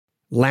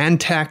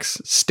Land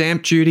tax,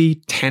 stamp duty,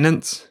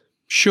 tenants.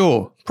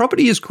 Sure,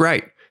 property is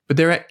great, but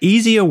there are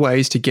easier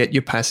ways to get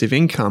your passive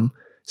income,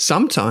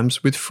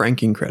 sometimes with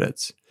franking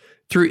credits.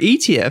 Through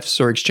ETFs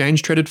or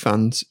exchange-traded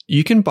funds,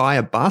 you can buy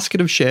a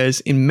basket of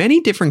shares in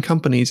many different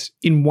companies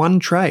in one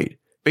trade.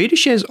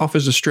 BetaShares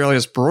offers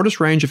Australia's broadest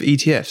range of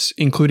ETFs,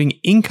 including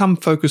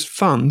income-focused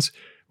funds,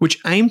 which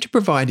aim to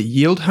provide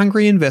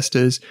yield-hungry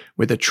investors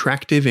with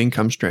attractive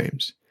income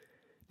streams.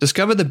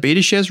 Discover the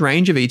BetaShares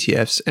range of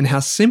ETFs and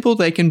how simple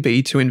they can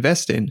be to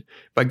invest in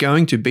by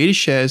going to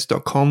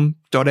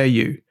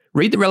betashares.com.au.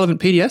 Read the relevant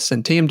PDS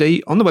and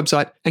TMD on the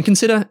website and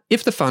consider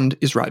if the fund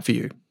is right for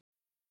you.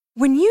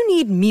 When you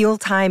need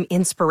mealtime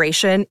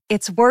inspiration,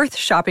 it's worth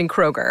shopping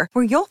Kroger,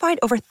 where you'll find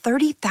over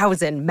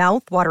 30,000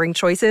 mouth-watering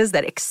choices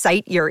that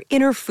excite your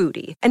inner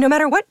foodie. And no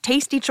matter what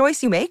tasty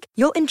choice you make,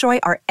 you'll enjoy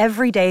our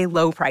everyday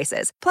low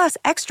prices, plus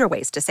extra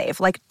ways to save,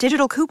 like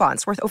digital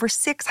coupons worth over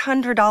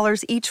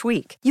 $600 each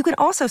week. You can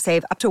also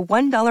save up to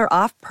 $1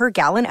 off per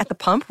gallon at the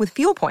pump with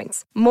fuel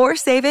points. More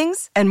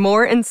savings and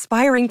more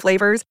inspiring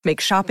flavors make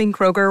shopping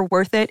Kroger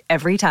worth it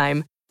every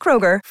time.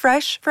 Kroger,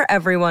 fresh for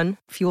everyone.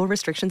 Fuel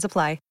restrictions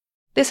apply.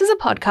 This is a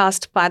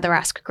podcast by the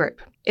Rask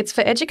Group. It's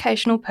for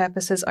educational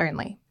purposes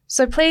only.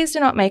 So please do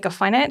not make a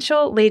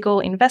financial, legal,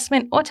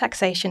 investment, or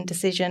taxation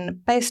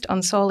decision based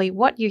on solely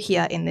what you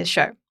hear in this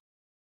show.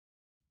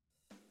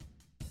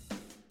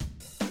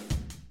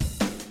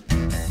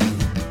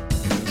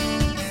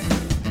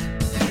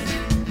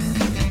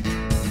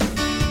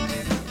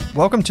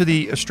 Welcome to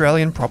the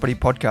Australian Property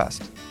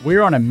Podcast.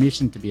 We're on a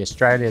mission to be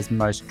Australia's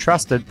most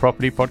trusted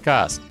property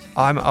podcast.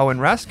 I'm Owen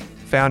Rask,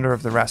 founder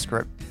of the Rask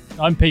Group.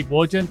 I'm Pete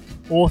Wargent,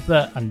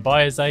 author and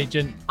buyer's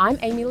agent. I'm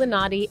Amy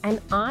Lunardi and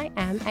I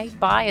am a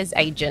buyer's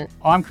agent.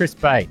 I'm Chris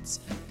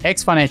Bates,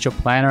 ex-financial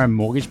planner and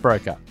mortgage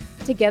broker.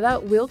 Together,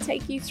 we'll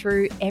take you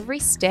through every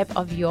step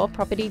of your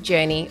property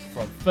journey.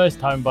 From first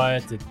home buyer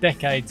to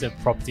decades of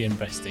property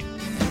investing.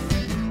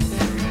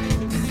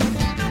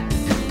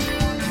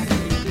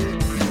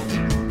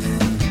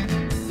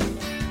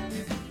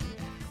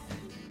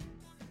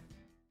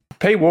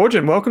 Pete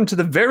Wargent, welcome to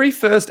the very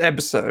first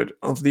episode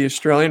of the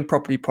Australian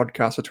Property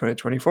Podcast for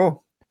 2024.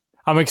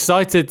 I'm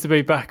excited to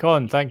be back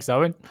on. Thanks,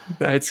 Owen.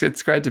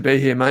 It's great to be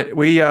here, mate.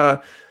 We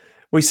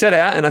set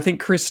out, and I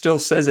think Chris still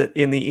says it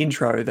in the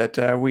intro,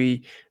 that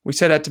we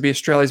set out to be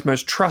Australia's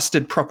most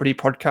trusted property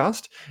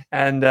podcast.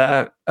 And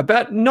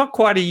about not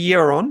quite a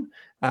year on,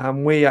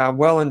 we are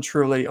well and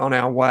truly on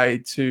our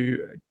way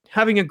to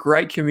having a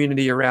great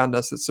community around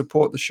us that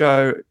support the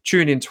show,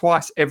 tune in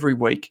twice every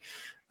week,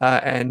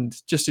 and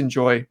just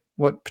enjoy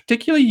what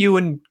particularly you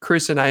and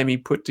Chris and Amy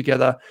put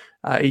together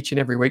each and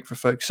every week for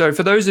folks. So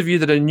for those of you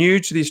that are new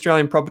to the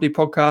Australian Property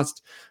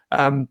Podcast,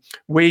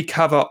 we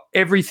cover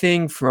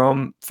everything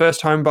from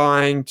first home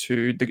buying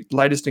to the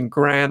latest in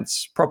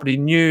grants, property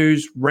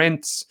news,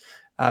 rents,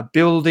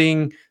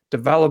 building,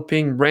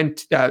 developing,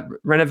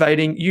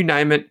 renovating, you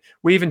name it.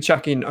 We even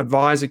chuck in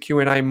advisor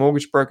Q&A,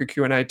 mortgage broker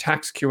Q&A,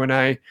 tax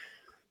Q&A,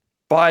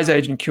 buyer's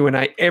agent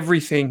Q&A,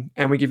 everything,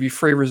 and we give you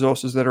free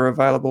resources that are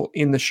available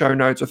in the show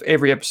notes of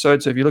every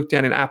episode. So if you look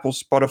down in Apple,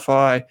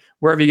 Spotify,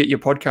 wherever you get your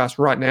podcast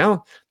right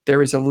now,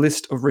 there is a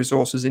list of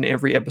resources in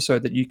every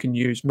episode that you can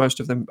use. Most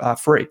of them are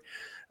free.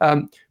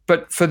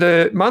 But for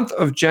the month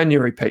of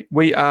January, Pete,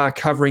 we are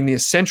covering the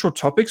essential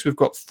topics. We've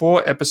got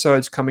 4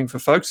 episodes coming for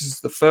folks. This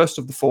is the first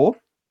of the 4.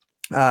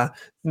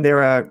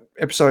 There are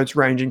episodes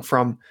ranging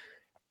from,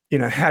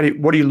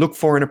 what do you look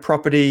for in a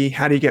property?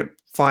 How do you get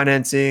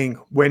financing?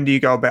 When do you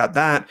go about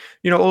that?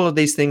 All of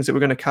these things that we're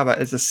going to cover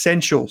as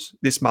essentials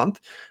this month.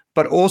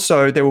 But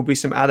also there will be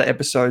some other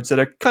episodes that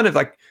are kind of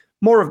like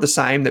more of the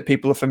same that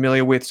people are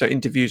familiar with, so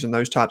interviews and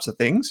those types of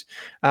things.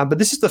 But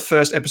this is the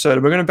first episode,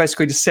 and we're going to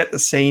basically just set the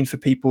scene for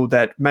people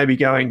that may be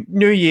going,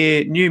 new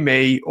year, new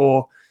me,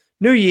 or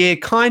new year,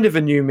 kind of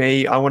a new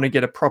me. I want to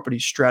get a property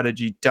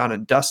strategy done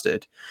and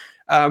dusted.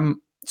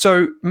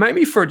 So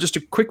maybe for just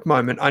a quick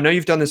moment, I know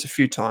you've done this a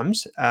few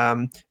times,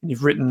 and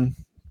you've written,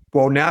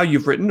 now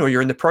you've written, or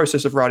you're in the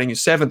process of writing your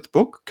 7th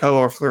book,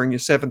 co-authoring your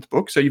 7th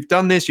book. So you've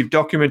done this, you've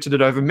documented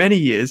it over many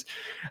years.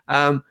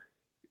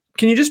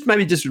 Can you just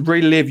maybe just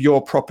relive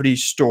your property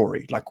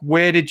story? Like,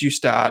 where did you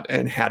start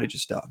and how did you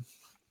start?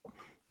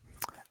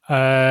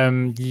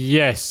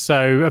 Yes.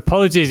 So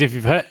apologies if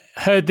you've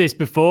heard this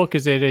before,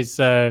 because it is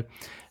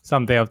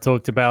something I've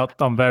talked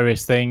about on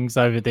various things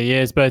over the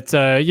years. But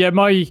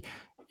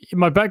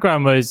my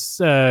background was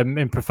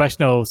in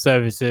professional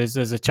services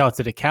as a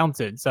chartered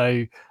accountant.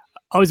 So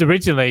I was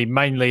originally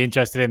mainly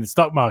interested in the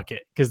stock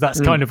market, because that's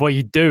kind of what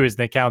you do as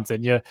an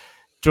accountant. You're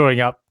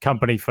drawing up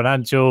company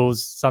financials,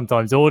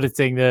 sometimes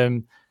auditing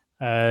them.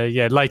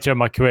 Later in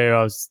my career,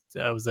 I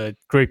was a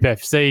group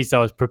FC, so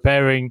I was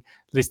preparing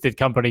listed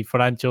company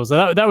financials.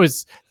 So that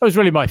was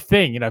really my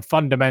thing,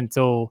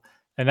 fundamental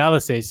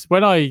analysis.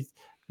 When I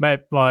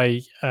met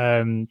my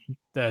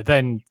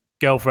then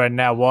girlfriend,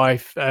 now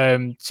wife,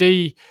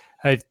 she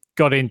had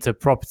got into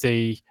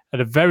property at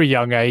a very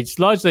young age,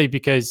 largely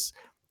because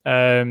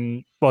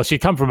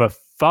she'd come from a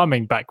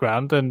farming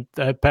background, and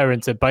her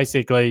parents had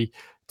basically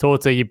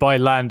taught her you buy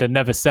land and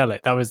never sell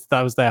it. That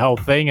was their whole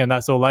thing, and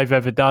that's all they've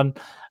ever done.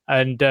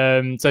 And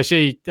so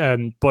she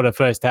bought her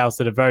first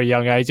house at a very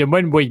young age. And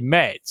when we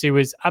met, she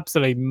was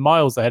absolutely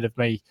miles ahead of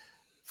me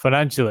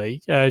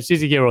financially.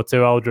 She's a year or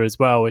two older as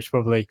well, which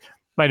probably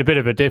made a bit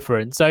of a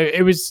difference. So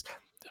it was,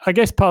 I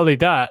guess, partly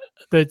that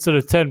sort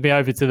of turned me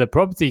over to the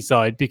property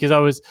side, because I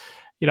was,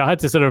 I had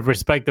to sort of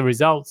respect the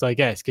results, I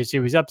guess, because she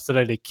was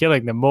absolutely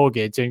killing the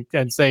mortgage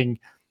and seeing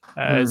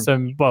her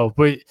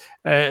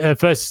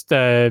first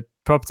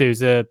property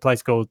was a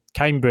place called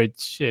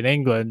Cambridge in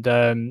England,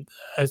 a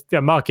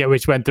market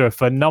which went through a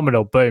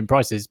phenomenal boom.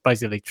 Prices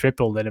basically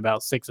tripled in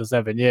about 6 or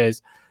 7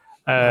 years.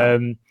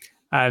 And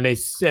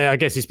it's, I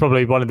guess it's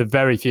probably one of the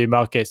very few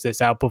markets that's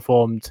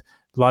outperformed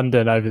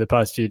London over the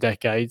past few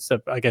decades.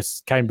 So I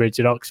guess Cambridge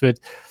and Oxford.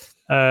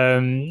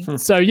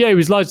 So yeah, it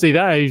was largely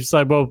that. He was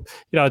like, well,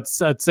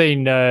 I'd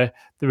seen the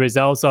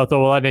results. So I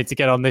thought, well, I need to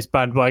get on this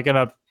bandwagon.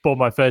 I bought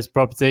my first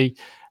property,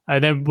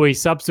 and then we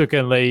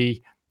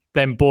subsequently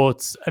then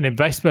bought an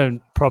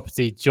investment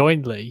property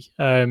jointly.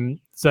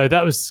 So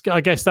that was, I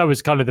guess, that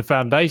was kind of the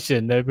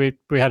foundation.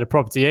 We had a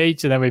property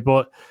each, and then we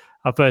bought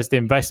our first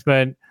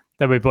investment.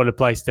 Then we bought a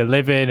place to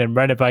live in and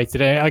renovated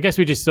it. I guess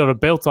we just sort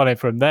of built on it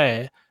from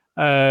there.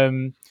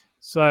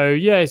 So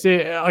yeah,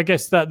 I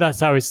guess that's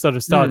how it sort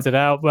of started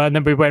out. And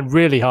then we went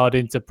really hard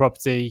into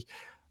property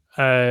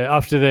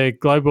after the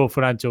global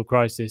financial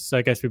crisis. So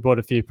I guess we bought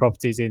a few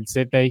properties in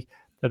Sydney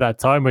at that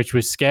time, which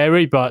was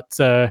scary, but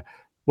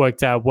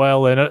worked out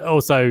well. And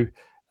also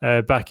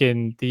back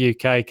in the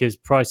UK, because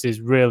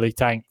prices really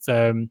tanked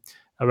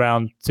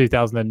around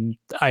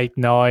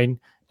 2008-9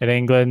 in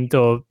England,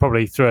 or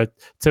probably through a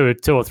 2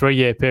 or 3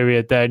 year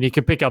period there. And you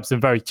could pick up some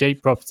very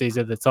cheap properties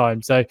at the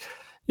time. So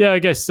yeah, I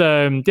guess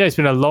it's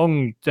been a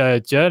long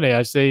journey.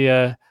 Actually,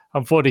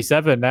 I'm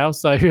 47 now,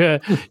 so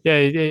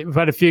we've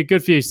had a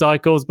good few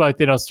cycles both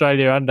in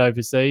Australia and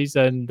overseas.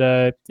 And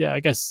I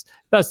guess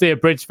that's the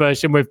abridged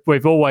version.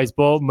 We've always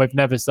bought and we've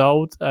never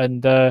sold.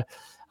 And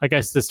I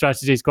guess the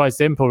strategy is quite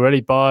simple,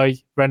 really: buy,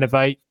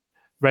 renovate,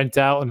 rent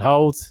out, and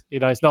hold.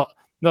 It's not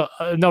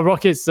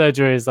rocket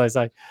surgery, as they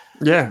say.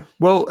 Yeah.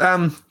 Well,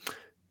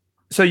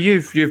 so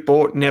you've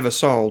bought, never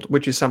sold,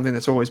 which is something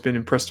that's always been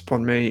impressed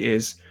upon me.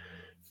 Is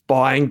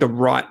buying the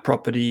right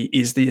property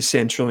is the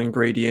essential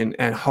ingredient,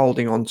 and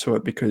holding on to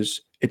it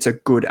because it's a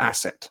good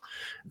asset.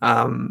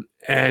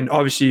 And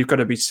obviously you've got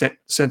to be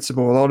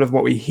sensible. A lot of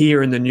what we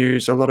hear in the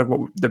news, a lot of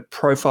the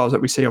profiles that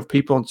we see of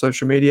people on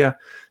social media,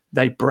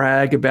 they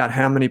brag about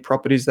how many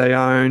properties they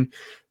own.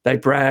 They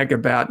brag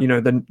about,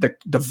 the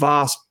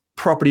vast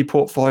property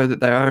portfolio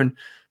that they own.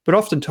 But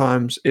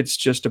oftentimes it's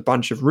just a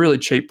bunch of really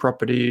cheap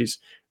properties,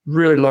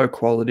 really low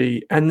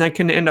quality, and they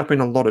can end up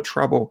in a lot of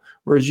trouble.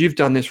 Whereas you've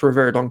done this for a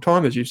very long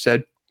time, as you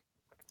said,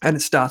 and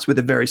it starts with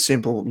a very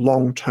simple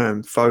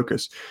long-term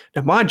focus.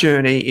 Now, my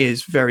journey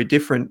is very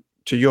different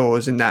to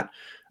yours in that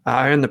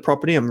I own the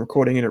property. I'm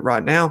recording in it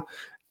right now.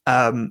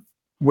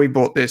 We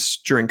bought this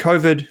during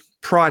COVID.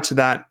 Prior to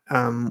that,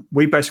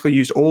 we basically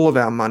used all of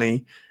our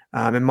money.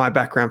 And my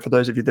background, for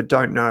those of you that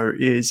don't know,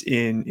 is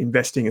in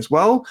investing as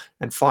well,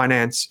 and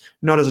finance,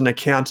 not as an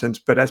accountant,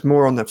 but as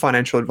more on the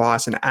financial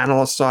advice and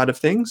analyst side of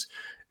things.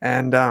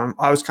 And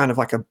I was kind of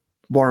like a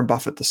Warren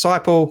Buffett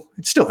disciple.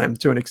 It still am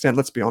to an extent,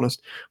 let's be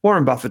honest.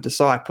 Warren Buffett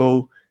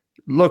disciple,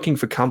 looking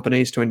for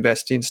companies to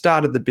invest in,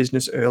 started the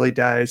business early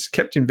days,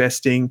 kept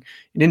investing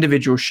in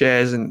individual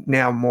shares, and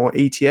now more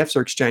ETFs,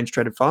 or exchange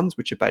traded funds,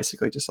 which are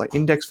basically just like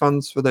index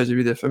funds, for those of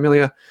you that are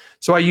familiar.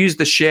 So I use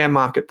the share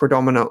market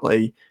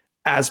predominantly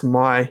as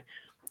my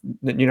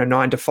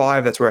 9 to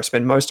 5. That's where I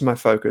spend most of my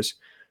focus.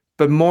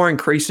 But more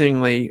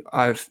increasingly,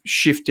 I've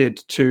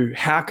shifted to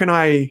how can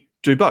I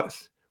do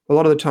both? A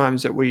lot of the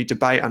times that we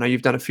debate, I know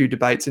you've done a few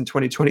debates in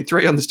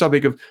 2023 on this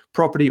topic of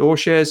property or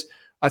shares.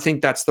 I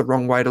think that's the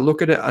wrong way to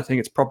look at it. I think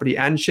it's property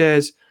and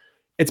shares.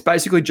 It's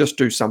basically just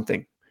do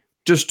something.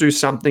 Just do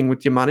something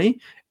with your money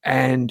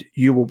and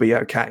you will be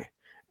okay.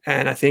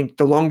 And I think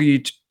the longer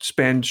you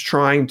spend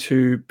trying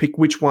to pick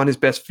which one is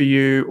best for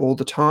you all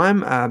the time,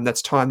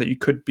 that's time that you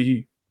could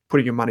be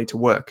putting your money to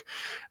work.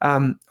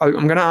 I'm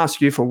going to ask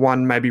you for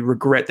one maybe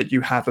regret that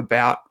you have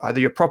about either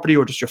your property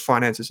or just your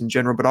finances in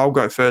general, but I'll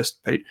go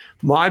first, Pete.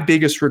 My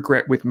biggest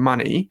regret with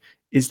money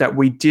is that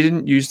we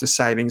didn't use the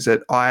savings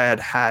that I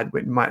had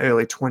in my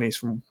early 20s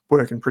from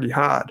working pretty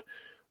hard.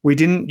 We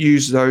didn't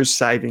use those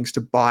savings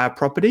to buy a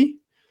property,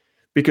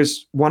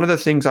 because one of the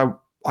things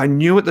I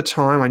knew at the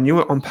time, I knew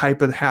it on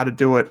paper how to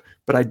do it,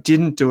 but I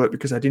didn't do it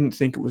because I didn't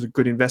think it was a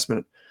good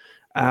investment.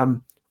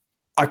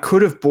 I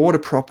could have bought a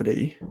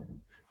property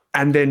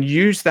and then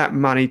used that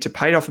money to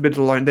pay off a bit of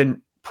the loan, then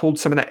pulled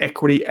some of that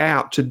equity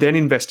out to then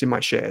invest in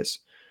my shares.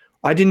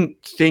 I didn't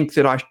think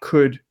that I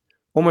could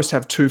almost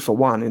have 2 for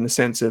 1, in the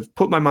sense of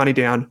put my money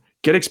down,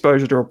 get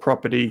exposure to a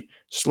property,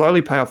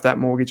 slowly pay off that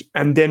mortgage,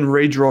 and then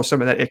redraw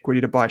some of that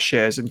equity to buy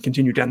shares and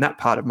continue down that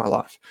part of my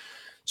life.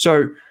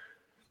 So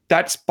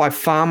that's by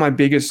far my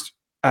biggest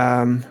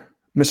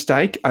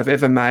mistake I've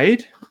ever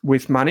made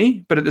with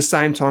money. But at the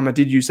same time, I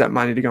did use that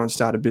money to go and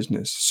start a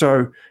business.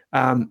 So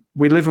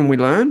we live and we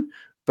learn.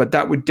 but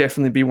that would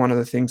definitely be one of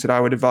the things that I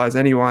would advise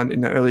anyone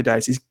in the early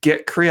days is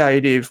get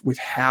creative with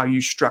how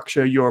you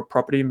structure your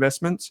property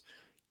investments,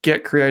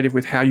 get creative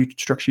with how you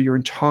structure your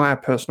entire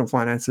personal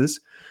finances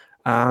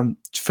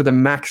for the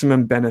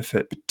maximum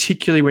benefit,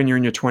 particularly when you're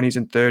in your 20s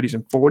and 30s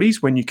and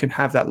 40s, when you can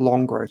have that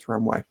long growth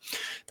runway.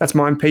 That's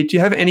mine, Pete. Do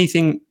you have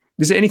anything,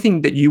 is there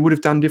anything that you would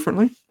have done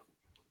differently?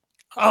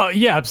 Oh,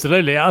 yeah,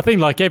 absolutely. I think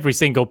like every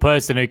single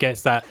person who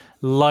gets that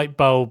light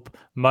bulb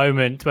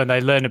moment when they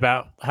learn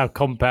about how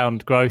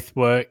compound growth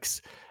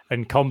works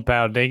and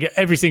compounding,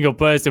 every single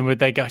person would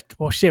they go,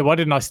 well, shit, why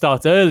didn't I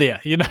start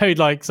earlier?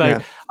 So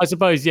I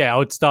suppose, I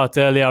would start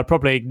earlier. I'd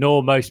probably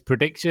ignore most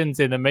predictions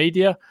in the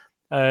media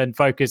and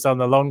focus on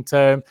the long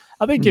term.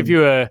 I think if you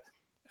were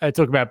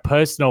talking about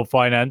personal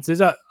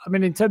finances, I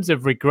mean, in terms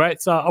of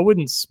regrets, I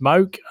wouldn't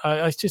smoke.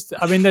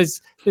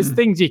 There's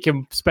things you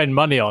can spend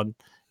money on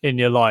in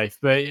your life,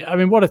 but I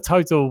mean, what a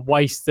total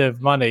waste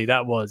of money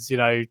that was,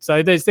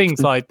 so there's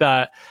things like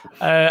that.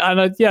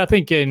 I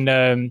think in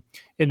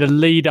the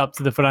lead up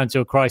to the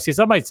financial crisis,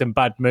 I made some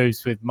bad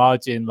moves with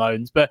margin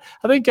loans, but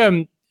I think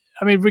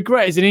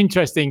regret is an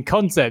interesting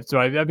concept,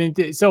 right? I mean,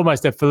 it's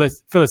almost a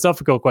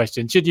philosophical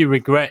question. Should you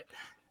regret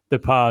the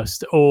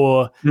past,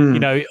 or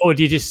or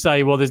do you just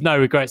say, well, there's no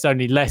regrets,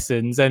 only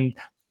lessons, and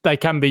they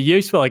can be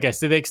useful, I guess,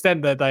 to the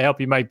extent that they help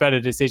you make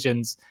better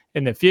decisions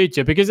in the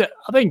future? Because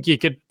I think you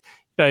could,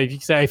 you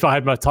could say, if I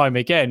had my time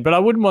again, but I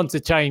wouldn't want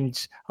to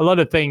change a lot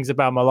of things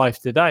about my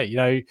life today.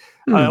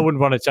 I wouldn't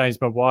want to change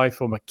my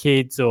wife or my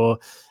kids, or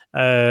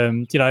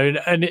and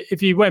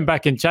if you went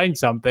back and changed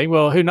something,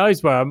 well, who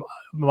knows where I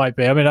might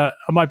be? I mean, I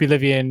might be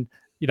living in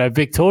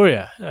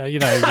Victoria.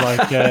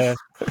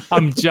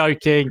 I'm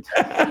joking.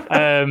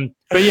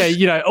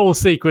 But all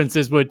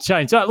sequences would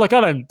change. I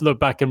don't look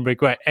back and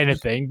regret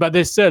anything, but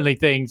there's certainly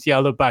things, I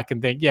look back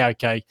and think,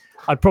 okay,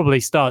 I'd probably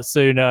start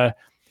sooner.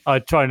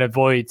 I'd try and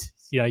avoid,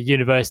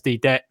 university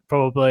debt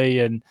probably.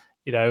 And,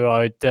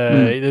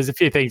 there's a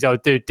few things I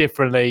would do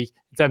differently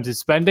in terms of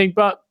spending,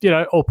 but,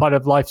 all part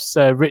of life's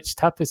rich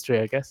tapestry,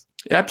 I guess.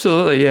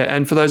 Absolutely, yeah.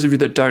 And for those of you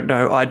that don't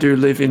know, I do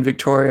live in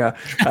Victoria,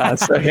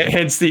 so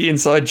hence the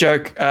inside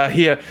joke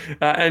here.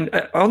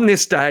 And on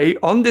this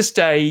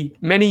day,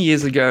 many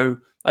years ago,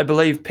 I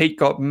believe Pete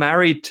got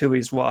married to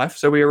his wife.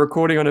 So we are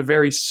recording on a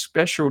very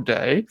special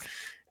day.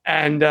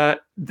 And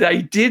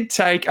they did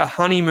take a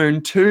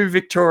honeymoon to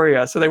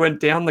Victoria. So they went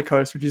down the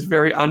coast, which is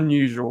very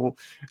unusual,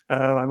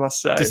 I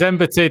must say.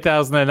 December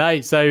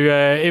 2008. So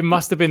it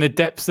must have been the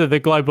depths of the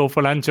global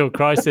financial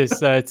crisis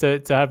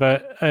to have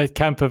a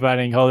camper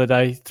vanning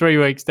holiday 3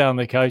 weeks down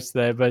the coast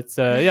there. But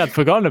I'd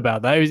forgotten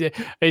about that.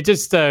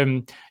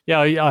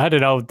 I had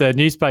an old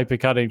newspaper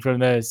cutting from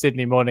the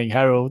Sydney Morning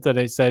Herald, and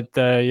it said,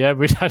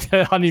 we'd had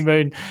a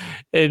honeymoon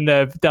in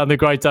down the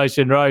Great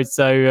Ocean Road.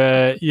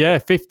 So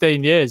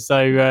 15 years.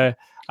 So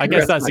I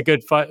guess that's a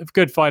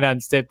good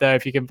finance tip there.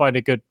 If you can find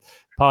a good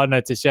partner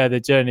to share the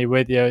journey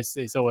with you,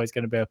 it's always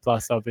going to be a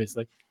plus,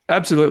 obviously.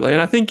 Absolutely.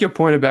 And I think your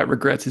point about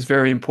regrets is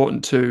very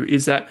important too,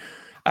 is that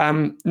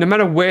no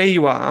matter where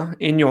you are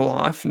in your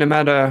life, no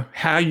matter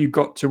how you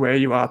got to where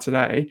you are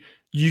today,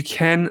 you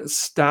can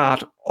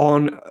start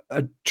on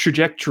a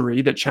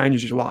trajectory that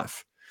changes your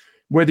life.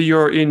 Whether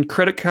you're in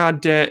credit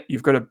card debt,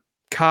 you've got a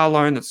car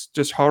loan that's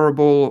just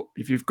horrible,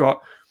 if you've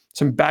got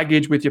some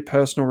baggage with your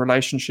personal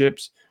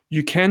relationships,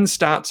 you can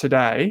start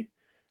today.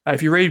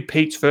 If you read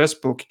Pete's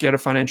first book, Get a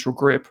Financial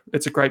Grip,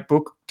 it's a great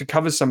book to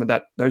cover some of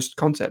those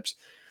concepts.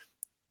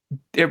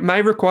 It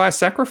may require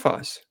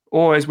sacrifice,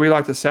 or as we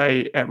like to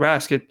say at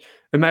Rask, it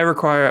may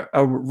require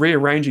a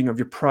rearranging of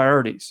your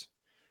priorities.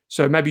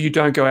 So maybe you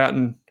don't go out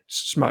and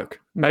smoke.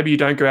 Maybe you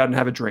don't go out and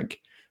have a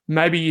drink.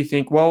 Maybe you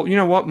think, well, you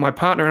know what? My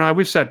partner and I,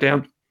 we've sat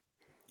down.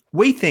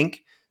 We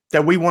think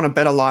that we want a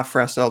better life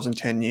for ourselves in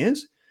 10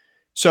 years.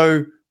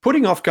 So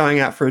putting off going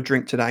out for a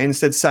drink today,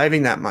 instead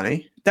saving that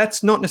money,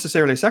 that's not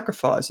necessarily a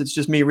sacrifice. It's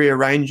just me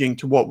rearranging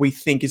to what we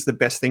think is the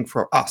best thing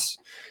for us.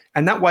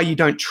 And that way you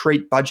don't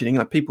treat budgeting,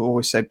 like people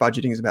always say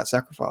budgeting is about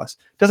sacrifice.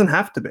 It doesn't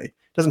have to be. It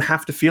doesn't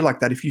have to feel like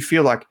that. If you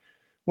feel like,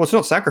 well, it's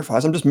not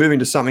sacrifice, I'm just moving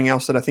to something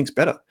else that I think is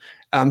better.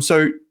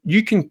 So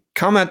you can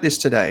come at this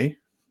today.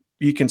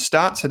 You can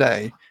start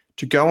today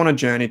to go on a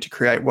journey to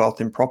create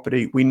wealth in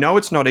property. We know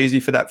it's not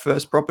easy for that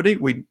first property.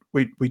 We've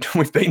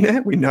been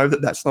there. We know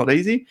that that's not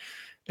easy.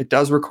 It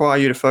does require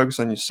you to focus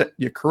on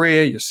your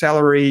career, your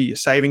salary, your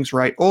savings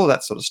rate, all of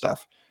that sort of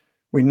stuff.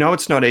 We know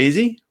it's not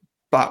easy,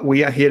 but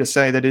we are here to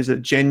say that is a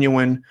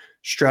genuine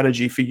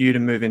strategy for you to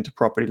move into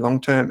property long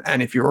term.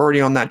 And if you're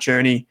already on that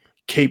journey,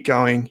 keep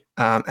going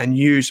and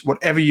use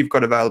whatever you've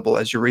got available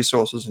as your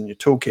resources and your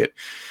toolkit.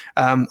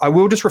 I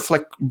will just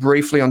reflect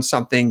briefly on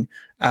something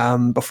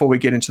before we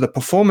get into the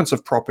performance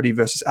of property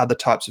versus other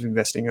types of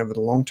investing over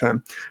the long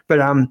term. But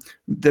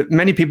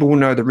many people will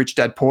know the Rich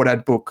Dad Poor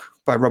Dad book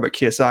by Robert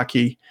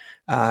Kiyosaki,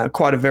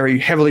 quite a very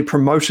heavily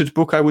promoted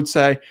book, I would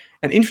say.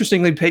 And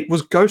interestingly, Pete,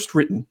 was ghost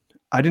written.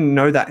 I didn't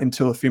know that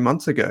until a few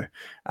months ago.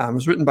 It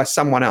was written by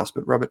someone else,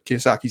 but Robert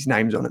Kiyosaki's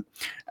name's on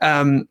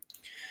it.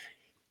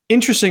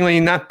 Interestingly,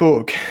 in that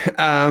book,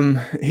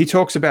 he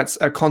talks about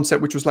a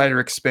concept which was later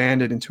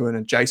expanded into an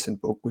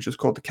adjacent book, which is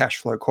called the cash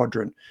flow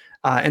quadrant.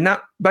 And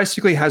that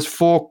basically has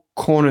four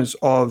corners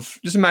of,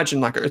 just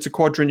imagine like it's a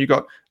quadrant. You've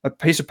got a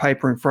piece of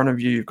paper in front of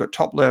you. You've got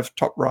top left,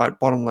 top right,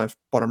 bottom left,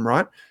 bottom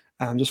right.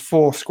 Just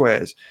four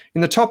squares. In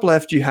the top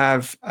left, you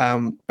have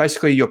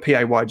basically your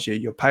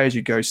PAYG, your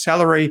pay-as-you-go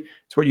salary.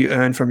 It's what you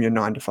earn from your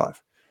 9 to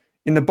 5.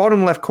 In the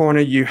bottom left corner,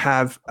 you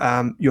have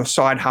your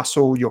side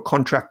hustle, your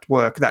contract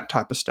work, that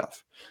type of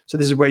stuff. So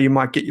this is where you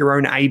might get your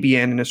own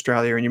ABN in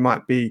Australia, and you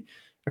might be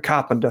a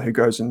carpenter who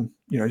goes and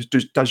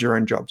does your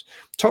own jobs.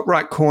 Top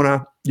right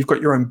corner, you've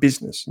got your own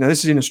business. Now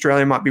this is in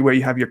Australia, might be where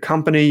you have your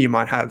company, you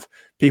might have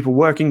people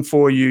working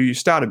for you, you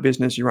start a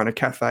business, you run a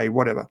cafe,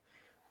 whatever.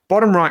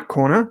 Bottom right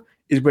corner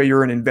is where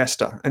you're an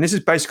investor, and this is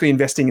basically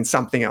investing in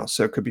something else.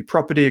 So it could be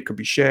property, it could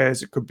be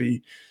shares, it could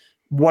be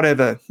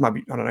whatever, might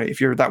be, I don't know,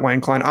 if you're that way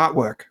inclined,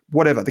 artwork,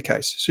 whatever the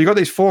case. So you've got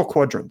these four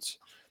quadrants.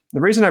 The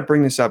reason I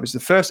bring this up is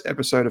the first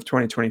episode of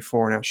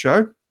 2024 in our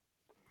show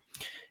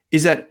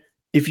is that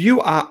if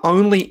you are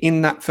only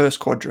in that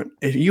first quadrant,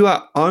 if you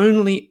are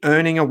only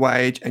earning a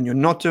wage and you're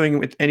not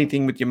doing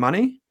anything with your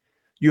money,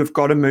 you have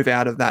got to move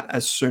out of that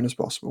as soon as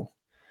possible.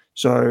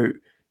 So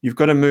you've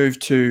got to move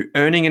to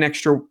earning an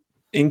extra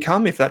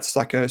income. If that's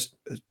like a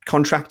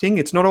contracting,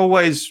 it's not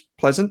always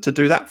pleasant to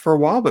do that for a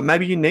while, but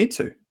maybe you need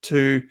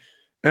to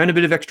earn a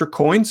bit of extra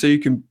coin so you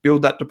can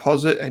build that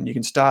deposit and you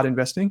can start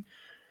investing.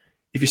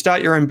 If you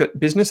start your own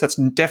business, that's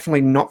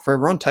definitely not for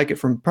everyone. Take it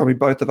from probably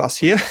both of us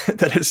here,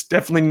 that is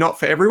definitely not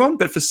for everyone.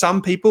 But for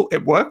some people,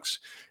 it works.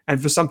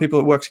 And for some people,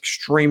 it works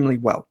extremely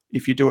well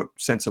if you do it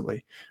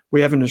sensibly. We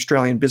have an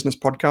Australian business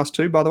podcast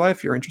too, by the way,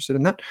 if you're interested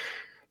in that.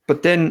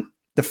 But then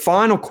the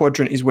final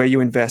quadrant is where you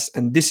invest.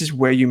 And this is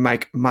where you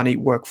make money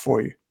work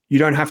for you. You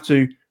don't have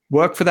to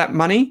work for that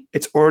money.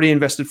 It's already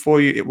invested for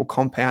you. It will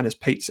compound, as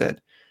Pete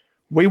said.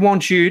 We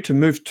want you to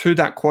move to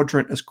that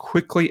quadrant as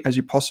quickly as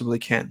you possibly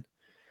can.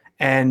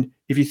 And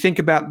if you think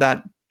about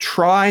that,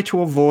 try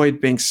to avoid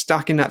being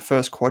stuck in that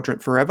first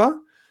quadrant forever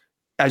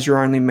as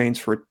your only means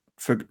for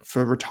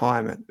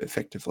retirement,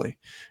 effectively.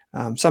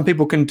 Some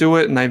people can do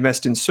it and they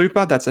invest in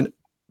super. That's a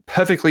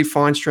perfectly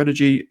fine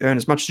strategy. Earn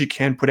as much as you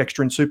can, put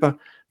extra in super.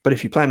 But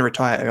if you plan to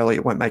retire early,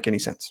 it won't make any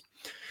sense.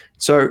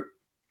 So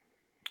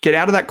get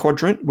out of that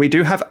quadrant. We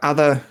do have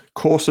other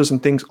courses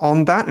and things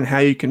on that and how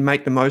you can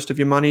make the most of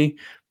your money.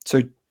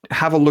 So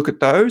have a look at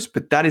those.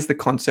 But that is the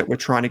concept we're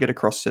trying to get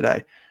across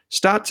today.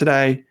 Start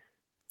today.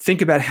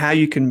 Think about how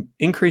you can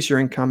increase your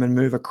income and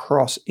move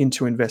across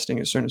into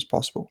investing as soon as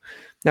possible.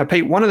 Now,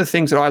 Pete, one of the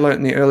things that I learned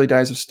in the early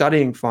days of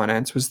studying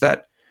finance was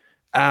that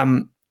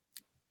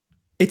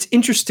it's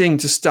interesting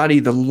to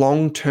study the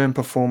long-term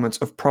performance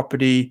of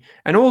property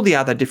and all the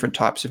other different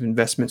types of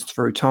investments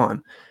through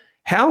time.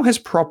 How has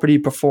property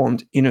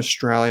performed in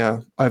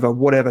Australia over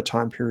whatever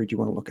time period you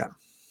want to look at?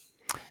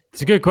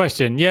 It's a good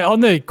question. Yeah,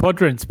 on the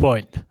quadrants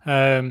point,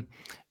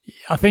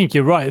 I think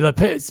you're right.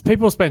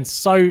 People spend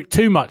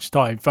too much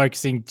time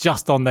focusing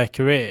just on their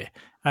career.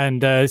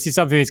 And this is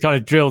something that's kind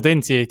of drilled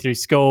into you through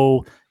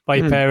school, by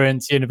your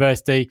parents,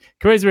 university.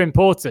 Careers are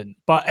important,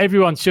 but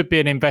everyone should be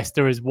an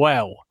investor as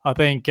well. I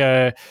think,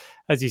 as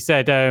you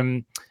said,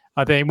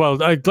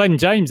 Glenn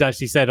James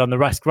actually said on the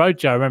Rask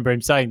Roadshow, I remember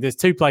him saying there's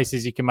two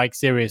places you can make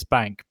serious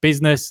bank,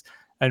 business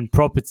and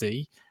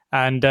property.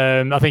 And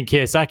I think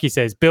Kiyosaki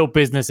says, build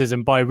businesses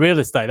and buy real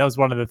estate. That was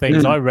one of the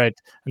things I read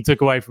and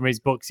took away from his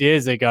books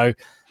years ago.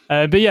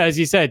 But yeah, as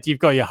you said, you've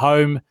got your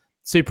home,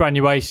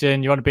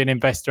 superannuation. You want to be an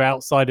investor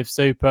outside of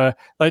super.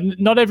 Like,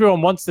 not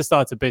everyone wants to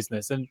start a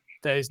business, and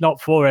it's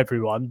not for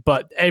everyone,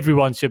 but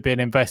everyone should be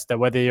an investor,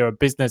 whether you're a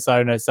business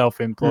owner,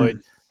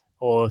 self-employed,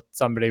 or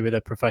somebody with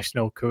a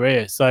professional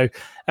career. So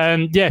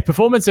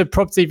performance of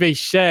property v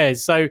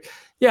shares. So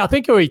yeah, I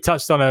think we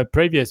touched on a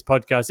previous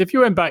podcast. If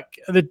you went back,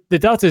 the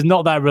data is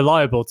not that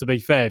reliable, to be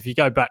fair, if you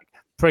go back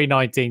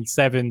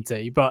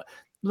pre-1970. But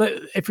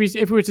if we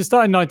were to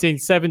start in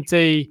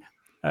 1970,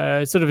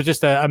 sort of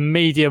just a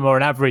medium or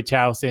an average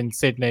house in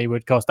Sydney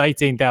would cost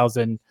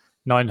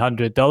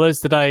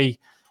 $18,900. Today,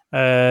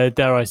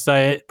 dare I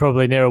say it,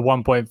 probably near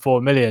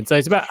 1.4 million. So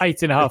it's about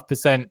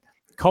 8.5%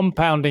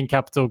 compounding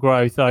capital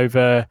growth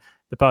over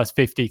the past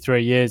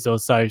 53 years or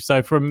so.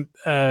 So from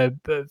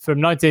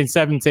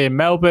 1970 in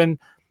Melbourne,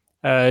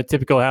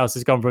 typical house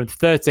has gone from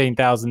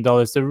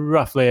 $13,000 to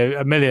roughly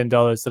 $1 million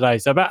today.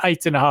 So about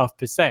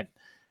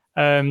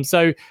 8.5%.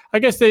 So I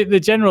guess the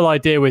general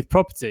idea with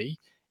property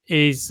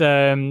is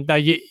now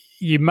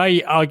you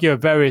may argue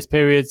at various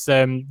periods,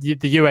 the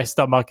US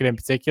stock market in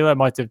particular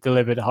might have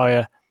delivered a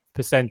higher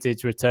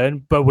percentage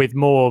return, but with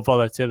more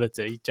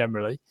volatility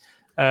generally.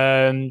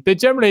 But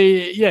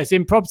generally, yes,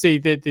 in property,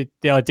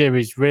 the idea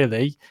is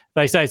really,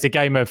 they say it's a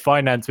game of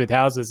finance with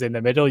houses in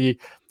the middle. You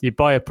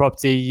buy a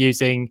property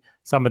using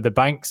some of the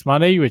bank's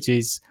money, which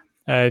is,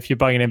 if you're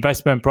buying an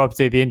investment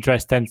property, the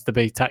interest tends to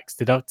be tax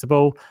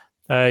deductible.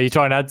 You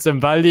try and add some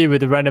value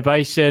with the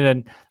renovation.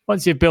 And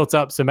once you've built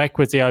up some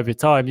equity over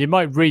time, you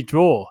might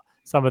redraw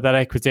some of that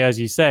equity, as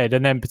you said,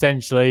 and then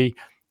potentially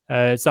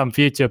at some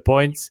future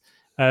points,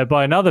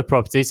 buy another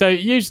property. So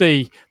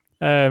usually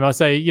I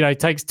say, it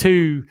takes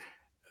 2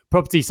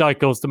 property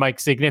cycles to make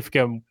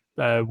significant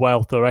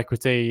wealth or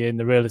equity in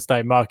the real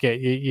estate market.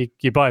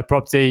 You buy a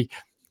property,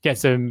 get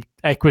some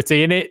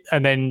equity in it,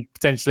 and then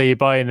potentially you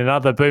buy in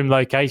another boom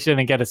location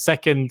and get a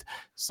second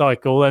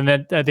cycle. And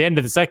then at the end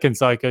of the second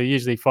cycle, you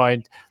usually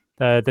find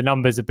the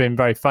numbers have been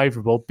very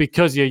favorable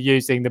because you're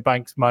using the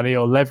bank's money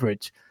or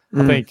leverage.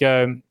 I think,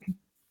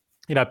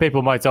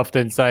 people might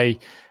often say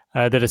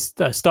that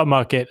a stock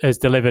market has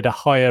delivered a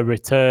higher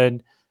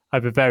return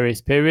over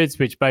various periods,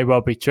 which may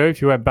well be true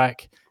if you went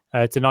back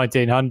to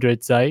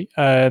 1900, say.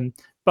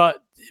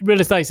 But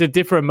real estate's a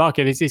different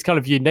market. It's kind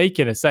of unique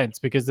in a sense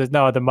because there's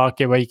no other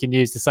market where you can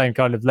use the same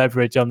kind of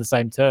leverage on the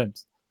same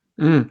terms.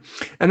 And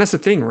that's the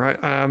thing, right?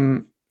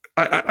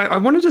 I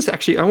want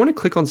to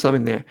click on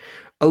something there.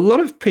 A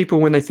lot of people,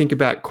 when they think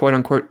about quote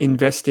unquote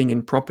investing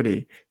in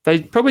property,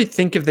 they probably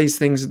think of these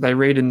things that they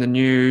read in the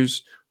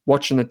news,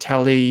 watch on the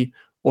telly,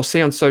 or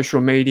see on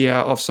social media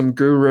of some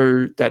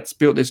guru that's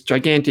built this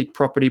gigantic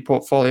property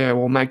portfolio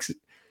or makes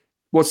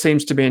what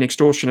seems to be an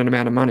extortionate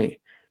amount of money.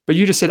 But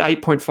you just said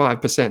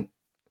 8.5%.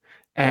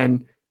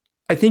 And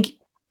I think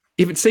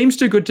if it seems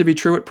too good to be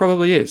true, it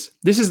probably is.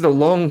 This is the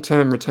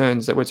long-term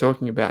returns that we're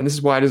talking about. And this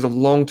is why it is a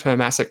long-term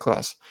asset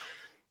class.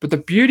 But the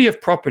beauty of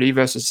property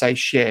versus, say,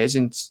 shares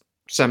in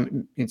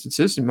some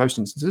instances, in most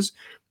instances,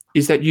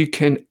 is that you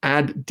can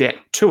add debt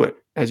to it,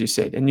 as you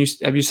said. And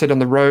you said on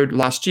the road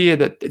last year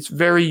that it's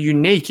very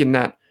unique in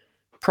that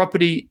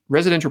property,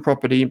 residential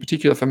property in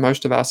particular for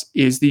most of us,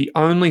 is the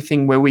only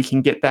thing where we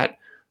can get that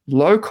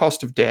low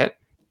cost of debt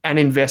and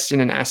invest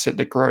in an asset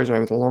that grows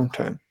over the long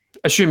term,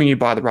 assuming you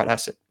buy the right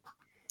asset.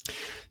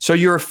 So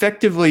you're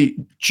effectively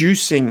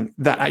juicing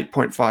that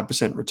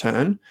 8.5%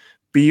 return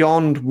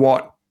beyond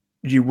what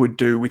you would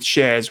do with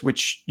shares,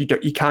 which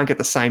you can't get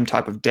the same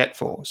type of debt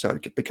for. So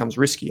it becomes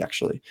risky,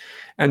 actually.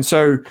 And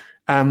so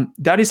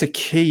that is a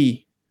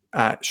key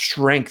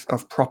strength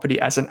of property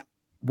as a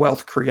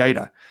wealth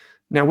creator.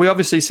 Now, we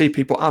obviously see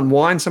people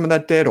unwind some of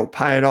that debt or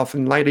pay it off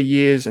in later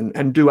years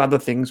and do other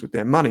things with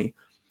their money.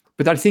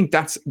 But I think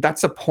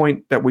that's a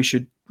point that we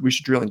should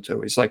drill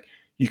into. It's like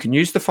you can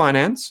use the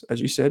finance, as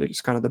you said,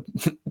 it's kind of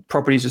the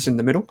properties just in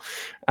the middle.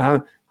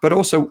 But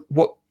also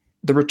what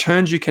the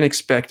returns you can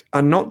expect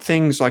are not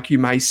things like you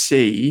may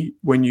see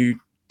when you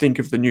think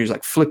of the news,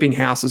 like flipping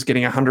houses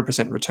getting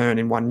 100% return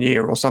in 1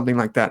 year or something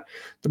like that.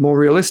 The more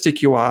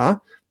realistic you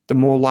are, the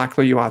more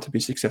likely you are to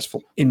be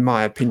successful, in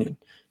my opinion.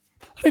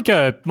 I think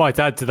I might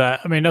add to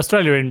that. I mean,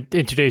 Australia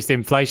introduced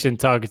inflation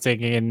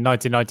targeting in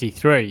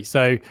 1993.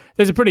 So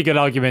there's a pretty good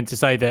argument to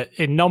say that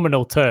in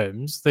nominal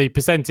terms, the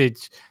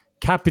percentage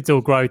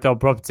capital growth on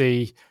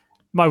property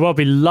might well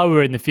be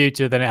lower in the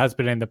future than it has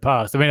been in the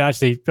past. I mean,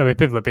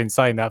 people have been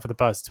saying that for the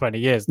past 20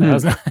 years now.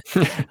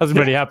 Hasn't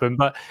really happened.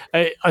 But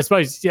I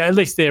suppose, at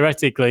least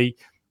theoretically,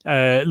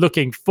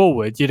 looking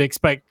forward, you'd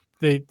expect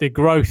the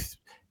growth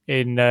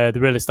in the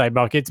real estate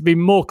market to be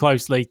more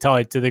closely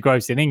tied to the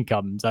growth in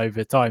incomes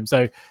over time.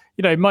 So,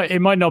 it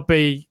might not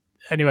be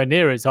anywhere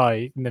near as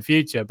high in the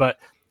future. But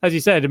as you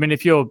said, I mean,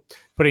 if you're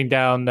putting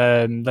down,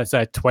 let's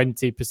say, a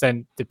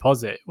 20%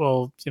 deposit,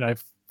 well,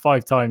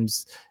 5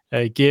 times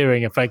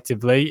gearing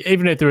effectively,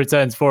 even if the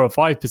return's 4 or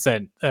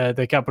 5%,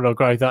 the capital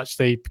growth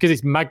actually, because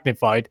it's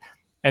magnified,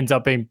 ends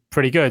up being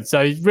pretty good.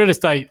 So real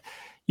estate,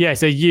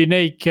 it's a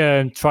unique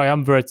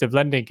triumvirate of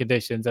lending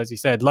conditions, as you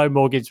said. Low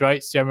mortgage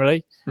rates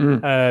generally,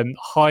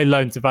 high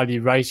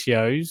loan-to-value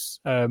ratios,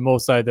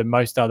 more so than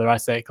most other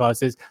asset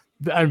classes,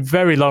 and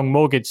very long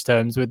mortgage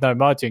terms with no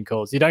margin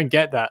calls. You don't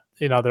get that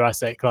in other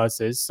asset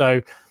classes.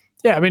 So,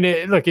 I mean,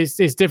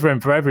 it's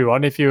different for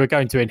everyone. If you were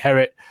going to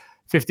inherit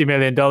 $50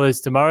 million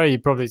tomorrow,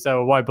 you'd probably say,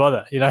 well, why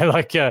bother?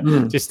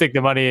 Just stick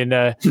the money in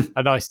a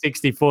nice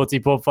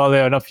 60-40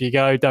 portfolio and off you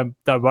go. Don't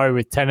worry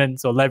with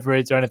tenants or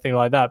leverage or anything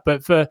like that.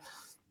 But for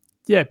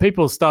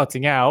people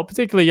starting out,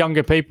 particularly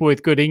younger people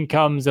with good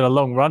incomes and a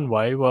long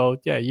runway,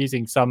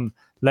 using some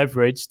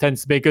leverage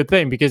tends to be a good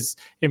thing because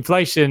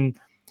inflation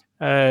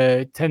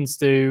tends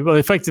to,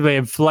 effectively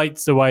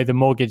inflates away the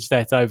mortgage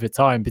debt over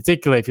time,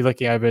 particularly if you're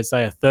looking over,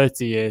 say, a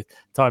 30-year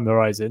time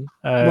horizon.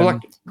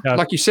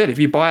 Like you said, if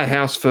you buy a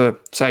house for,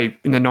 say,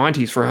 in the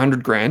 90s for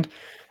 $100,000,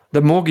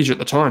 the mortgage at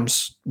the time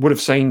would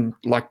have seemed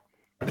like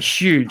a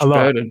huge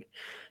burden.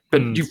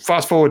 But you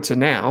fast forward to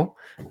now,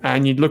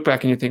 and you'd look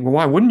back and you think, well,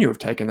 why wouldn't you have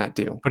taken that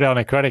deal? Put it on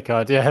a credit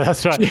card. Yeah,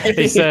 that's right.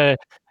 It's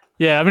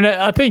I mean,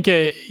 I think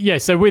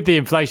so with the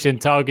inflation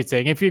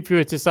targeting, if you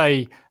were to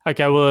say,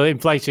 okay, well,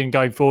 inflation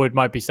going forward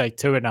might be, say,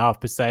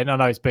 2.5%. I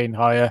know it's been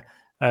higher,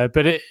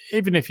 but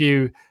even if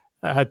you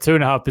had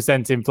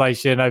 2.5%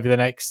 inflation over the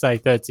next, say,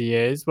 30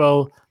 years,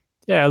 well,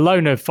 a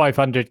loan of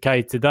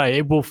 $500K today,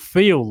 it will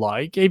feel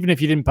like, even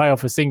if you didn't pay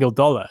off a single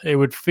dollar, it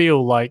would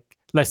feel like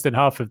less than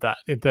half of that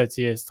in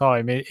 30 years'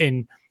 time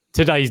in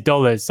today's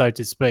dollars, so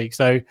to speak.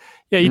 So,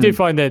 you do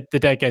find that the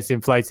debt gets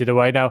inflated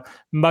away. Now,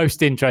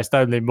 most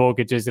interest-only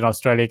mortgages in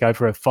Australia go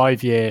for a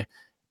 5-year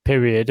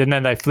period, and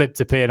then they flip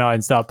to P&I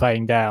and start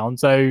paying down.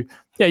 So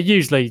yeah,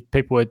 usually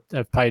people would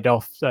have paid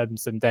off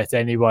some debt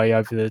anyway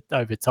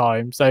over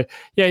time. So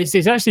yeah, it's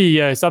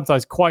actually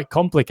sometimes quite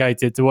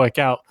complicated to work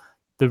out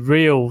the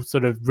real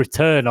sort of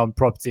return on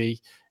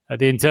property,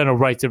 the internal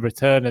rate of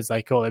return, as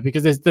they call it,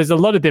 because there's a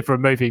lot of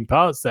different moving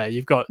parts there.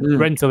 You've got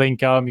rental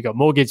income, you've got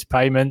mortgage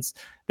payments,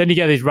 then you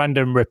get these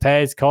random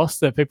repairs costs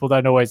that people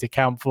don't always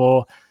account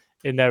for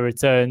in their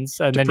returns,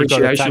 and then you've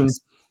got the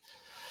tax.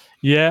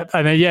 Yeah,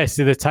 and then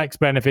so the tax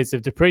benefits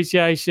of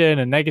depreciation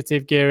and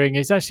negative gearing.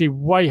 It's actually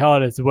way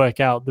harder to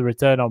work out the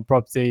return on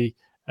property.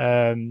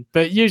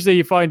 But usually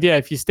you find,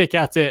 if you stick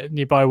at it and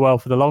you buy well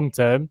for the long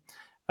term,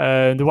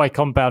 the way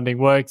compounding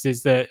works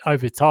is that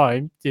over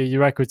time,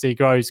 your equity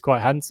grows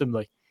quite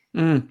handsomely.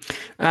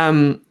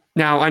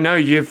 Now, I know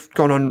you've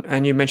gone on,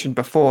 and you mentioned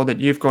before that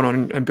you've gone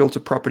on and built a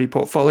property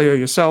portfolio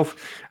yourself.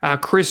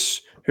 Chris,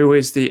 who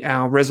is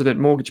our resident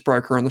mortgage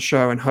broker on the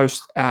show and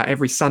hosts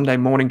every Sunday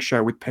morning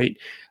show with Pete,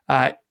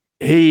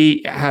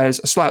 he has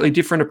a slightly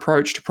different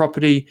approach to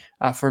property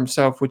for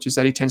himself, which is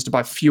that he tends to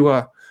buy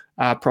fewer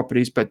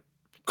properties, but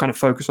kind of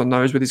focus on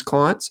those with his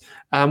clients,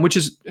 which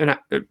is a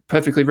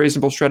perfectly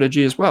reasonable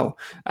strategy as well.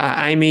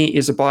 Amy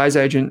is a buyer's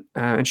agent,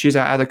 and she's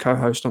our other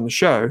co-host on the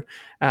show.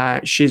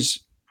 She's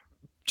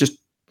just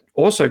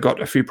also got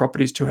a few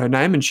properties to her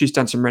name, and she's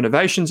done some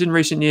renovations in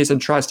recent years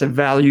and tries to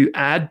value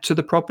add to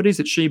the properties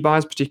that she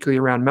buys, particularly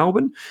around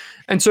Melbourne.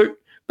 And so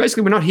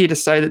basically, we're not here to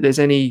say that there's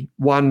any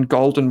one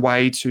golden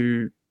way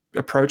to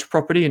approach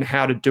property and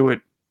how to do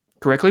it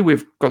correctly.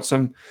 We've got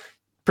some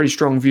pretty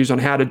strong views on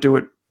how to do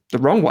it the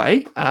wrong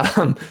way,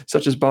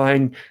 such as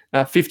buying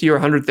 $50,000 or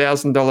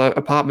 $100,000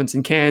 apartments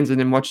in Cairns and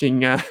then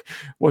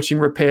watching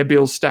repair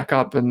bills stack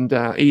up and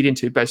eat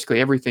into basically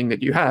everything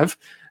that you have.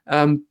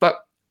 But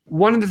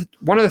one of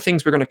the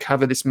things we're going to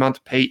cover this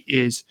month, Pete,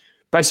 is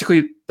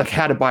basically like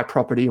how to buy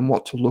property and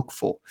what to look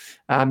for.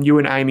 You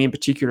and Amy in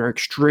particular are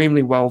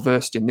extremely well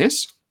versed in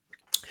this.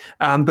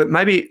 But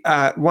maybe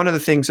one of the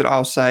things that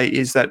I'll say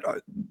is that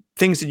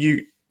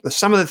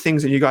some of the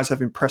things that you guys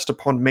have impressed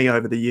upon me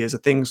over the years are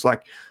things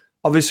like,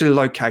 obviously,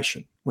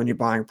 location when you're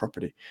buying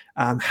property,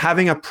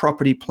 having a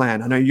property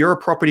plan. I know you're a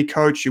property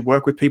coach. You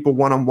work with people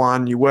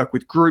one-on-one. You work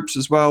with groups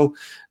as well.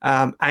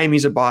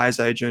 Amy's a buyer's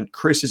agent.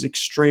 Chris is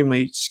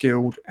extremely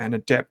skilled and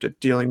adept at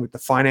dealing with the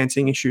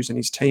financing issues, and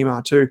his team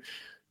are too.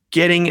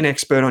 Getting an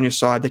expert on your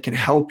side that can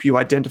help you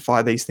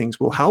identify these things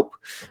will help.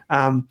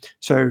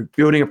 So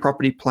building a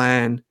property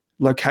plan,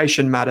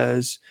 location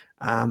matters.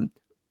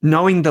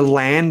 Knowing the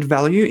land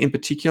value in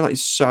particular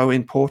is so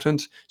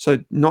important. So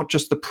not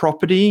just the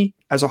property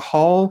as a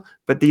whole,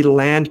 but the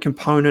land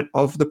component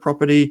of the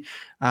property.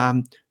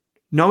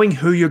 Knowing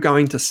who you're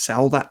going to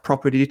sell that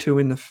property to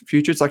in the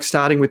future. It's like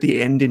starting with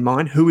the end in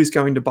mind. Who is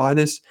going to buy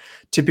this?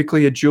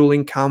 Typically, a dual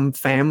income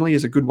family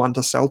is a good one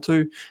to sell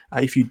to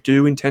if you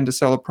do intend to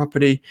sell a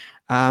property.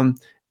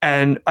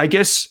 And I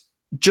guess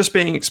just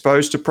being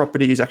exposed to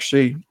property is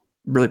actually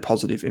really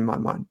positive in my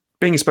mind.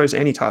 Being exposed to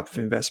any type of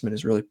investment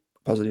is really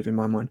positive in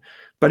my mind.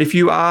 But if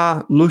you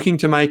are looking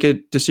to make a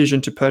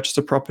decision to purchase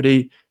a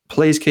property,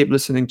 please keep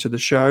listening to the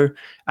show.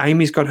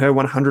 Amy's got her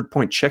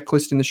 100-point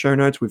checklist in the show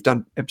notes. We've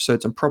done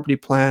episodes on property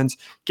plans.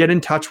 Get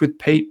in touch with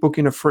Pete, book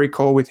in a free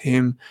call with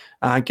him,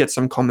 get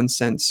some common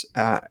sense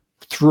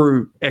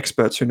through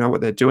experts who know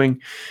what they're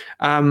doing.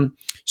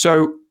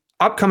 So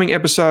upcoming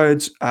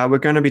episodes, we're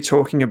going to be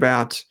talking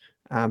about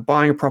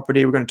buying a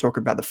property. We're going to talk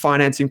about the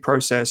financing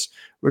process.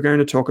 We're going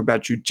to talk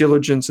about due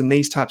diligence and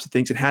these types of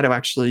things and how to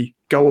actually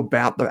go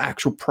about the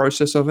actual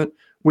process of it.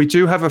 We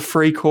do have a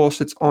free course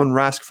that's on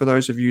Rask for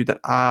those of you that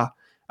are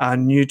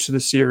new to the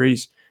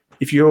series.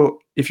 If you're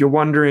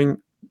wondering,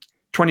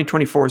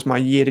 2024 is my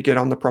year to get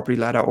on the property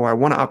ladder, or I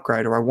want to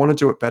upgrade, or I want to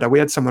do it better. We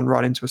had someone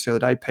write into us the other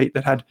day, Pete,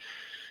 that had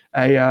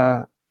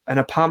an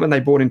apartment they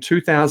bought in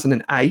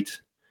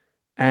 2008,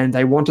 and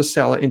they want to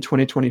sell it in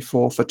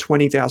 2024 for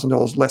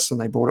 $20,000 less than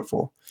they bought it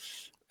for.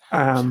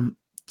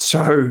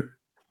 So,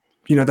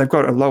 they've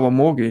got a lower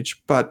mortgage,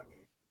 but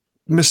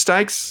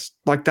mistakes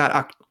like that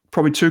are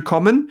probably too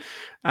common.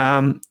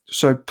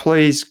 So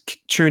please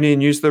tune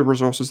in, use the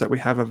resources that we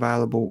have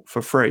available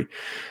for free.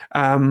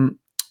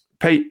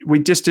 Pete, we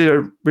just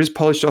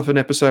polished off an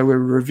episode where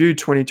we reviewed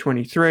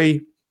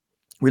 2023.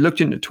 We looked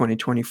into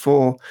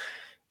 2024.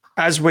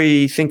 As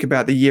we think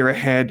about the year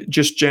ahead,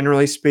 just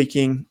generally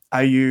speaking,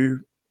 are you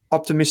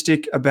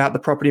optimistic about the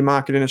property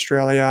market in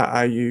Australia?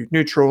 Are you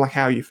neutral?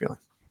 How are you feeling?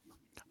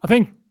 I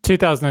think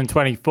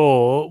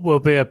 2024 will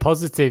be a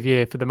positive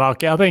year for the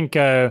market. I think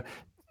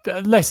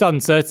less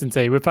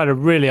uncertainty. We've had a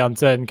really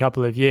uncertain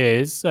couple of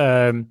years,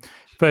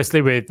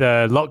 firstly with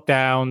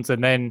lockdowns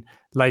and then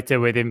later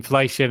with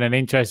inflation and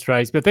interest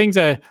rates. But things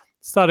are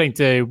starting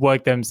to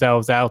work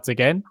themselves out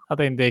again. I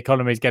think the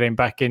economy is getting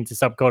back into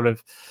some sort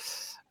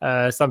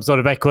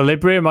of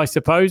equilibrium, I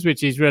suppose,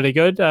 which is really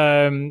good.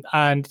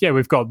 And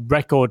we've got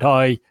record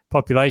high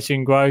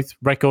population growth,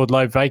 record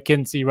low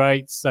vacancy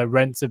rates. So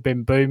rents have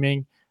been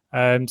booming.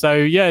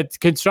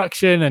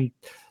 Construction and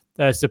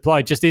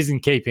supply just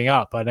isn't keeping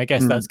up. And I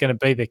guess that's going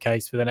to be the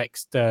case for the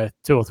next 2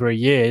 or 3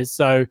 years.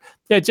 So,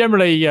 yeah,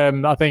 generally,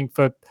 I think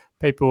for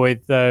people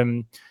with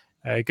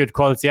good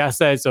quality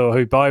assets or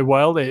who buy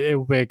well, it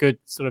will be a good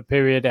sort of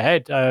period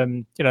ahead.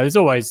 There's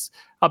always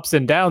ups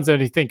and downs.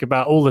 And you think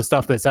about all the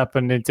stuff that's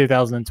happened in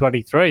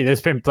 2023,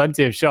 there's been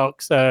plenty of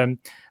shocks.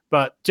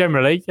 But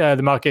generally,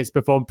 the market's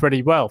performed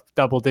pretty well,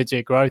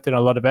 double-digit growth in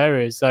a lot of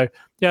areas. So,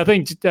 yeah, I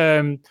think,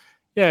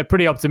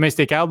 pretty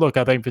optimistic outlook,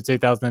 I think, for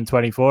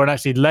 2024, and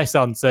actually less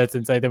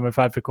uncertainty than we've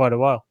had for quite a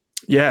while.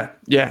 Yeah.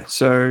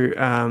 So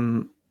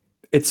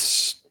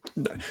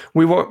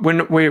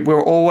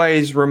we're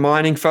always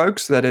reminding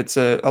folks that it's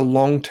a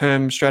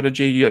long-term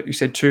strategy. You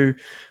said 2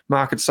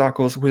 market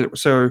cycles,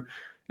 so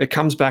it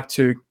comes back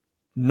to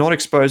not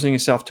exposing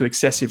yourself to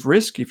excessive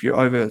risk. If you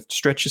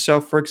overstretch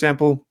yourself, for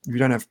example, if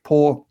you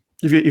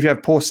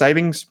have poor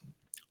savings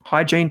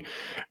hygiene,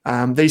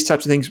 these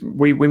types of things.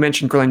 We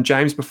mentioned Glenn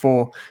James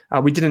before.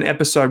 We did an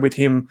episode with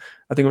him,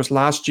 I think it was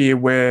last year,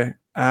 where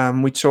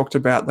we talked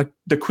about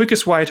the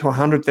quickest way to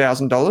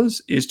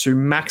 $100,000 is to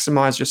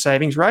maximize your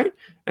savings rate.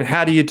 And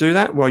how do you do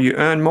that? Well, you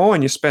earn more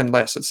and you spend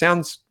less. It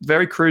sounds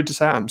very crude to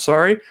say, I'm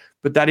sorry,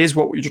 but that is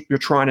what you're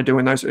trying to do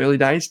in those early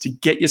days, to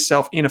get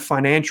yourself in a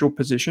financial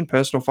position,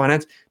 personal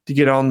finance, to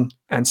get on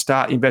and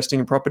start investing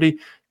in property.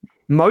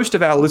 Most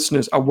of our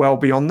listeners are well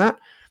beyond that.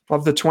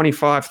 Of the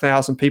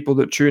 25,000 people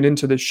that tune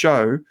into this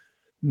show,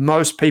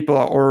 most people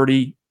are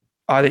already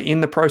either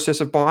in the process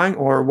of buying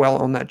or are well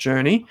on that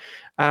journey.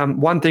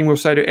 One thing we'll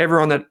say to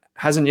everyone that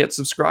hasn't yet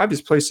subscribed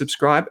is please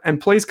subscribe, and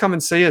please come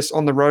and see us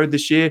on the road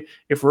this year.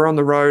 If we're on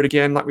the road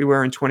again like we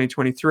were in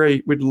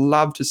 2023, we'd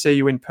love to see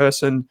you in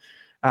person.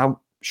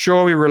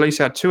 Sure, we release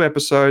our 2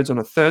 episodes on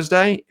a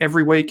Thursday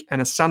every week and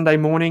a Sunday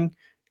morning.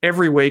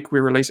 Every week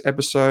we release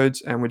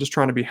episodes, and we're just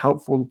trying to be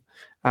helpful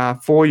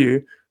for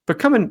you. But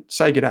come and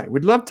say good day.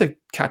 We'd love to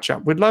catch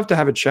up. We'd love to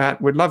have a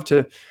chat. We'd love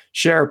to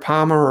share a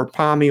Palmer or a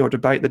Palmy or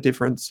debate the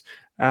difference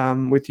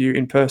with you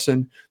in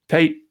person.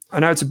 Pete, I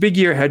know it's a big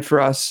year ahead for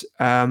us.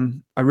 I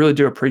really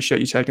do appreciate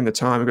you taking the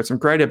time. We've got some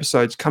great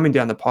episodes coming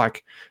down the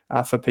pike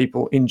for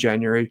people in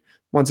January.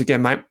 Once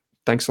again, mate,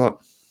 thanks a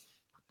lot.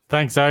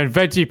 Thanks, Owen.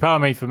 Veggie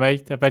Palmy for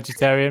me, a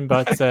vegetarian,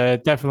 but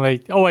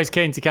definitely always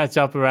keen to catch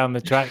up around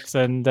the tracks.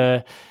 And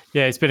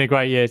it's been a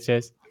great year.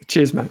 Cheers.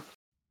 Cheers, mate.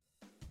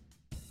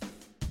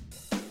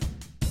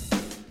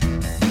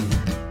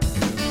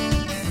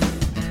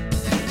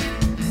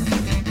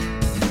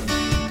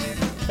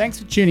 Thanks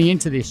for tuning in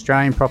to the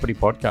Australian Property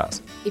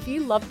Podcast. If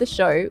you love the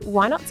show,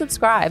 why not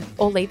subscribe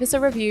or leave us a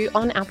review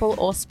on Apple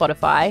or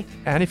Spotify?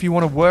 And if you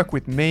want to work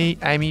with me,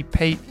 Amy,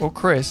 Pete, or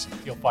Chris,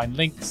 you'll find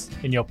links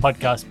in your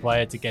podcast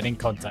player to get in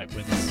contact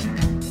with us.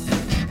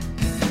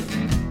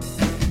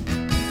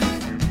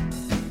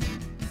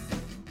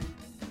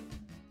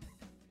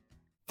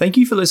 Thank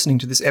you for listening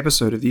to this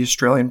episode of the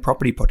Australian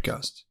Property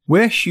Podcast.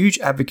 We're huge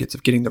advocates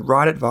of getting the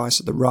right advice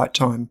at the right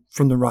time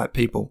from the right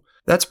people.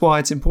 That's why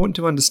it's important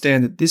to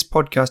understand that this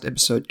podcast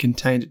episode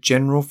contained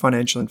general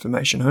financial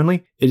information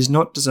only. It is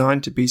not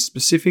designed to be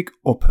specific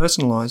or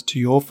personalised to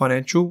your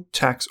financial,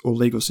 tax, or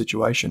legal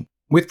situation.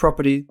 With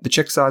property, the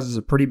check sizes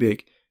are pretty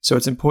big, so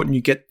it's important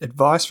you get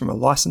advice from a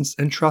licensed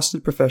and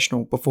trusted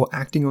professional before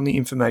acting on the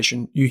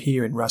information you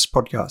hear in RAS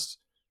podcasts.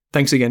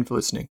 Thanks again for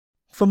listening.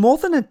 For more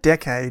than a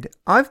decade,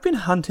 I've been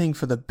hunting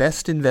for the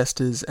best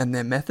investors and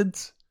their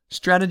methods,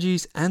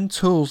 strategies, and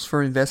tools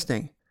for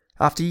investing.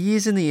 After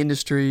years in the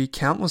industry,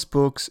 countless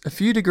books, a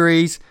few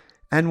degrees,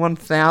 and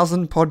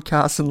 1,000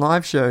 podcasts and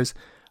live shows,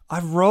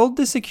 I've rolled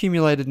this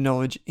accumulated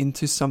knowledge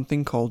into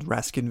something called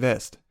Rask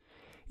Invest.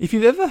 If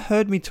you've ever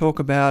heard me talk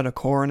about a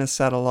core and a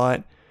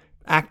satellite,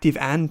 active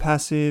and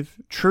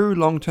passive, true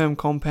long-term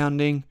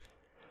compounding,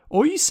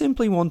 or you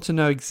simply want to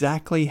know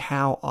exactly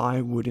how I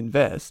would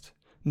invest,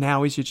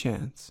 now is your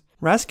chance.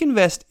 Rask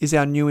Invest is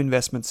our new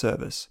investment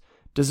service,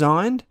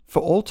 designed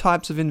for all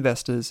types of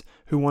investors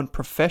who want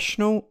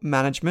professional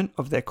management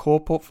of their core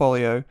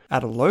portfolio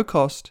at a low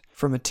cost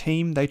from a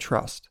team they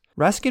trust.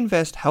 Rask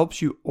Invest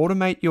helps you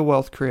automate your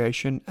wealth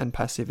creation and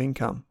passive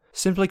income.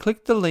 Simply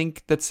click the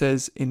link that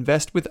says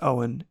Invest with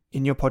Owen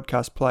in your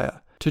podcast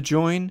player to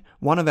join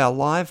one of our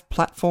live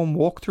platform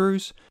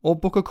walkthroughs or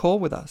book a call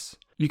with us.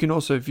 You can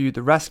also view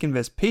the Rask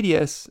Invest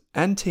PDS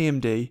and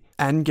TMD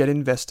and get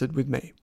invested with me.